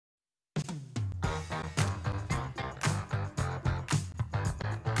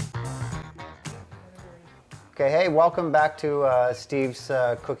Okay, hey, welcome back to Steve's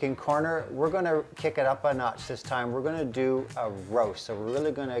Cooking Corner. We're going to kick it up a notch this time. We're going to do a roast, so we're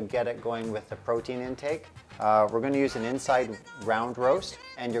really going to get it going with the protein intake. We're going to use an inside round roast,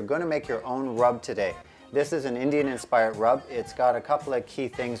 and you're going to make your own rub today. This is an Indian-inspired rub. It's got a couple of key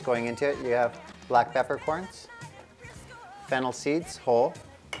things going into it. You have black peppercorns, fennel seeds, whole,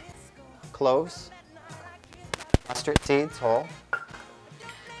 cloves, mustard seeds, whole,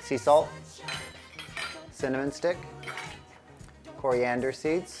 sea salt, cinnamon stick, coriander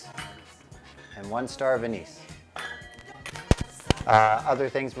seeds, and 1 star of anise. Other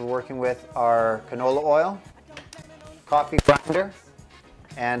things we're working with are canola oil, coffee grinder,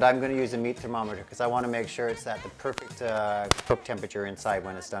 and I'm going to use a meat thermometer because I want to make sure it's at the perfect cook temperature inside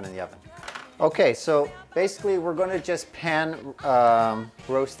when it's done in the oven. Okay, so basically we're going to just pan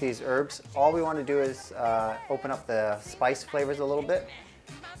roast these herbs. All we want to do is open up the spice flavors a little bit.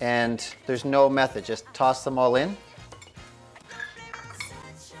 And there's no method, just toss them all in.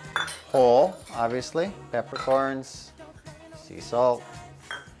 Whole, obviously, peppercorns, sea salt,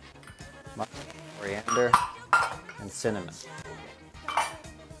 coriander, and cinnamon.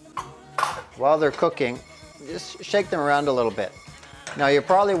 While they're cooking, just shake them around a little bit. Now you're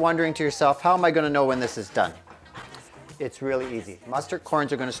probably wondering to yourself, how am I going to know when this is done? It's really easy. Mustard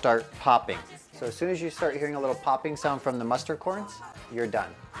corns are going to start popping. So as soon as you start hearing a little popping sound from the mustard corns, you're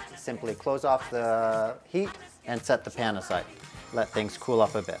done. Simply close off the heat and set the pan aside. Let things cool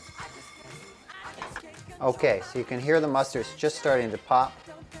off a bit. Okay, so you can hear the mustards just starting to pop.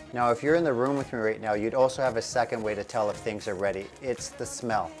 Now if you're in the room with me right now, you'd also have a second way to tell if things are ready. It's the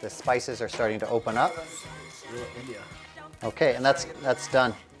smell. The spices are starting to open up. Okay, and that's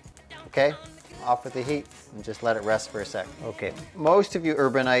done. Okay, off with the heat and just let it rest for a sec. Okay, most of you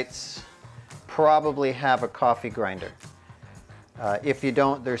urbanites probably have a coffee grinder. If you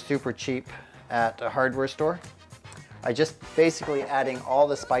don't, they're super cheap at a hardware store. I just basically adding all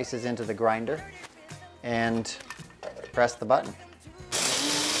the spices into the grinder and press the button.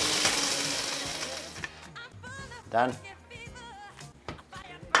 Done.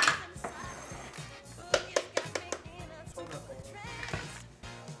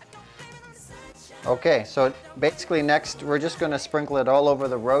 Okay, so basically next we're just going to sprinkle it all over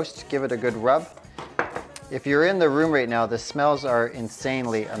the roast, give it a good rub. If you're in the room right now, the smells are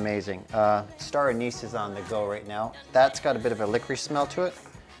insanely amazing. Star anise is on the go right now. That's got a bit of a licorice smell to it.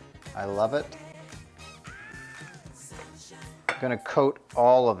 I love it. I'm gonna coat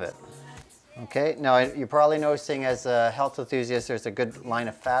all of it. Okay, now you're probably noticing as a health enthusiast, there's a good line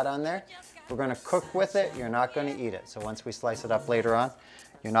of fat on there. We're gonna cook with it, you're not gonna eat it. So once we slice it up later on,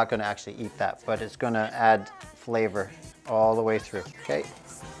 you're not gonna actually eat that, but it's gonna add flavor all the way through, okay?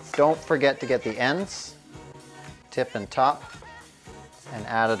 Don't forget to get the ends, tip and top, and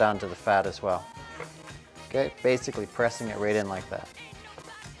add it onto the fat as well. Okay, basically pressing it right in like that.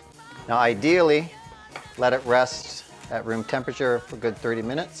 Now ideally, let it rest at room temperature for a good 30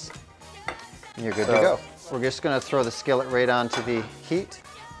 minutes, and you're good to go. We're just gonna throw the skillet right onto the heat.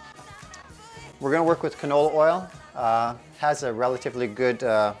 We're gonna work with canola oil. Has a relatively good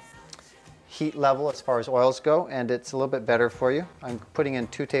heat level as far as oils go, and it's a little bit better for you. I'm putting in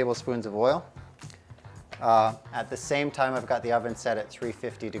 2 tablespoons of oil. At the same time, I've got the oven set at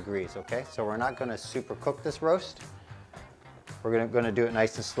 350 degrees, okay? So we're not gonna super cook this roast. We're gonna do it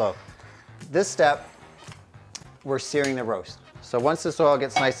nice and slow. This step, we're searing the roast. So once this oil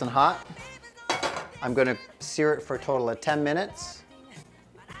gets nice and hot, I'm gonna sear it for a total of 10 minutes,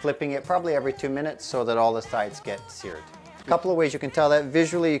 flipping it probably every 2 minutes so that all the sides get seared. A couple of ways you can tell that.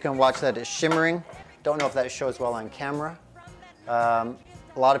 Visually, you can watch that it's shimmering. Don't know if that shows well on camera.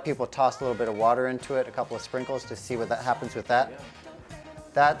 A lot of people toss a little bit of water into it, a couple of sprinkles to see what that happens with that.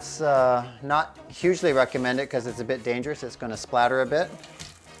 That's not hugely recommended because it's a bit dangerous. It's going to splatter a bit,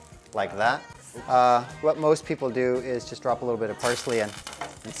 like that. What most people do is just drop a little bit of parsley in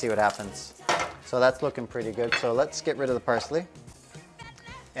and see what happens. So that's looking pretty good. So let's get rid of the parsley.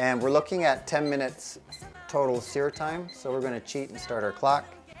 And we're looking at 10 minutes total sear time. So we're going to cheat and start our clock.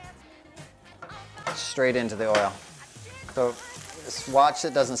 Straight into the oil. So just watch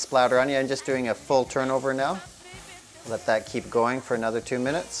it doesn't splatter on you. I'm just doing a full turnover now. Let that keep going for another 2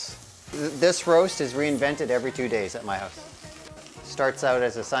 minutes. This roast is reinvented every 2 days at my house. Starts out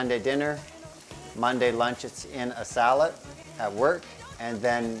as a Sunday dinner. Monday lunch it's in a salad at work. And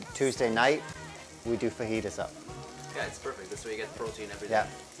then Tuesday night we do fajitas up. Yeah, it's perfect. This way you get protein every day.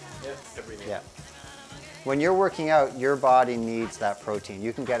 Yeah. Every meal. Yeah. When you're working out, your body needs that protein.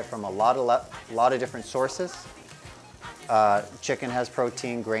 You can get it from a lot of different sources. Chicken has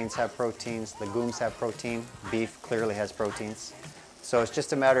protein, grains have proteins, legumes have protein, beef clearly has proteins. So it's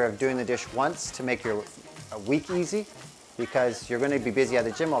just a matter of doing the dish once to make your a week easy because you're going to be busy at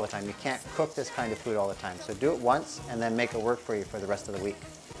the gym all the time. You can't cook this kind of food all the time. So do it once and then make it work for you for the rest of the week.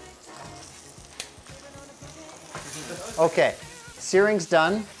 Okay, searing's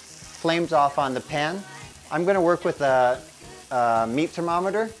done. Flame's off on the pan. I'm going to work with a meat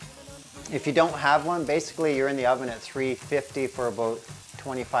thermometer. If you don't have one, basically you're in the oven at 350 for about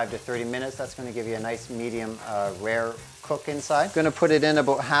 25 to 30 minutes. That's going to give you a nice medium rare cook inside. Going to put it in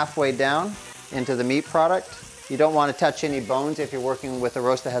about halfway down into the meat product. You don't want to touch any bones if you're working with a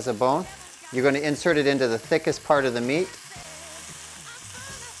roast that has a bone. You're going to insert it into the thickest part of the meat,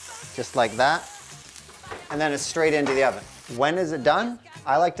 just like that, and then it's straight into the oven. When is it done?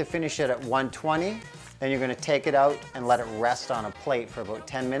 I like to finish it at 120. Then you're going to take it out and let it rest on a plate for about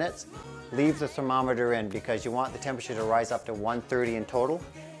 10 minutes. Leave the thermometer in because you want the temperature to rise up to 130 in total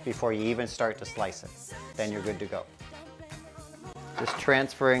before you even start to slice it. Then you're good to go. Just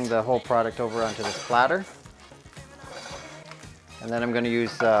transferring the whole product over onto this platter. And then I'm going to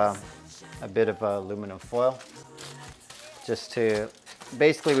use a bit of aluminum foil just to,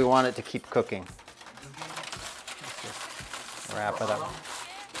 basically we want it to keep cooking. Wrap it up.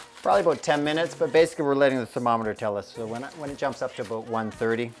 Probably about 10 minutes, but basically we're letting the thermometer tell us. So when it jumps up to about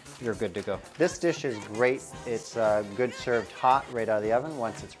 130, you're good to go. This dish is great. It's good served hot right out of the oven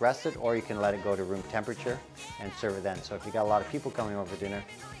once it's rested, or you can let it go to room temperature and serve it then. So if you got a lot of people coming over for dinner,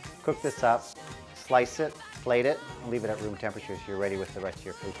 cook this up, slice it, plate it, and leave it at room temperature so you're ready with the rest of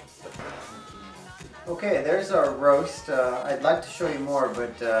your food. Okay, there's our roast. I'd like to show you more,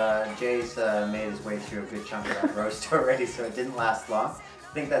 but Jay's made his way through a good chunk of that roast already, so it didn't last long.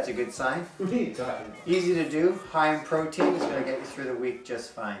 I think that's a good sign. Easy to do, high in protein. It's going to get you through the week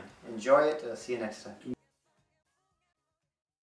just fine. Enjoy it. See you next time.